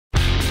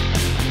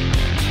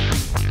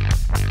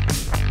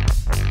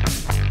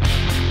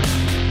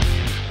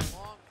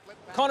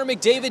Connor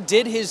McDavid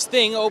did his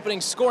thing, opening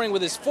scoring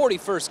with his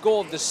 41st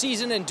goal of the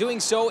season and doing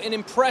so in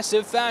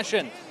impressive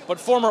fashion. But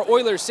former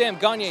Oilers Sam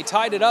Gagner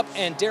tied it up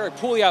and Derek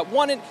Pouliot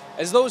won it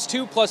as those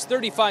two plus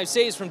 35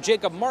 saves from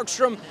Jacob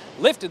Markstrom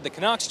lifted the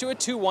Canucks to a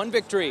 2-1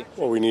 victory.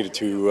 Well, we needed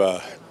to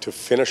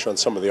finish on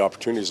some of the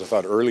opportunities, I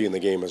thought, early in the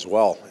game as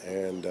well.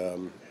 And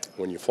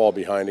when you fall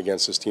behind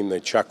against this team, they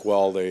check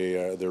well.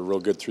 They're real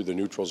good through the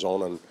neutral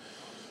zone, and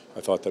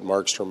I thought that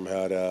Markstrom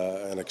had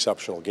an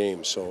exceptional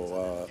game.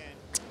 So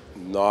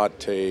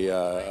not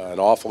an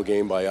awful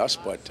game by us,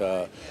 but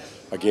a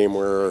game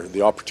where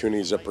the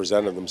opportunities that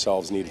presented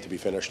themselves needed to be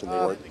finished, and they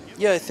weren't.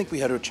 Yeah, I think we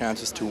had our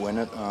chances to win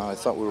it. I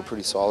thought we were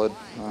pretty solid.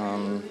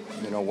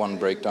 One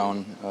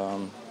breakdown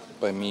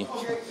by me.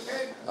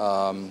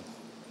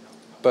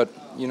 But,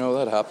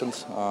 that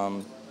happens.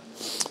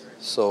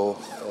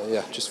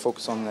 Yeah, just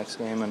focus on the next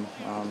game and,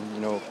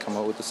 come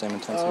out with the same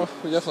intensity.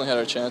 We definitely had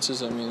our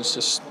chances. I mean, it's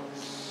just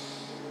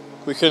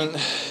we couldn't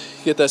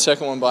get that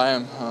second one by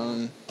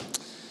them.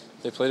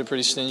 They played a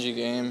pretty stingy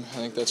game. I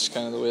think that's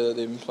kind of the way that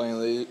they've been playing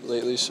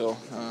lately. So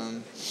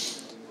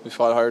we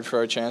fought hard for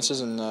our chances,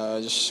 and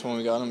just when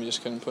we got them, we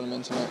just couldn't put them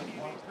in tonight.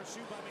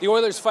 The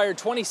Oilers fired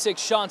 26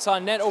 shots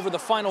on net over the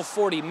final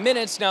 40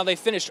 minutes. Now they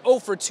finished 0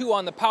 for 2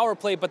 on the power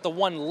play, but the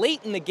one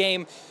late in the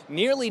game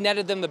nearly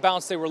netted them the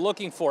bounce they were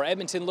looking for.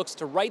 Edmonton looks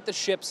to right the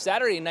ship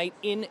Saturday night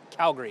in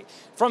Calgary.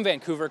 From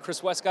Vancouver,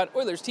 Chris Wescott,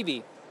 Oilers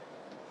TV.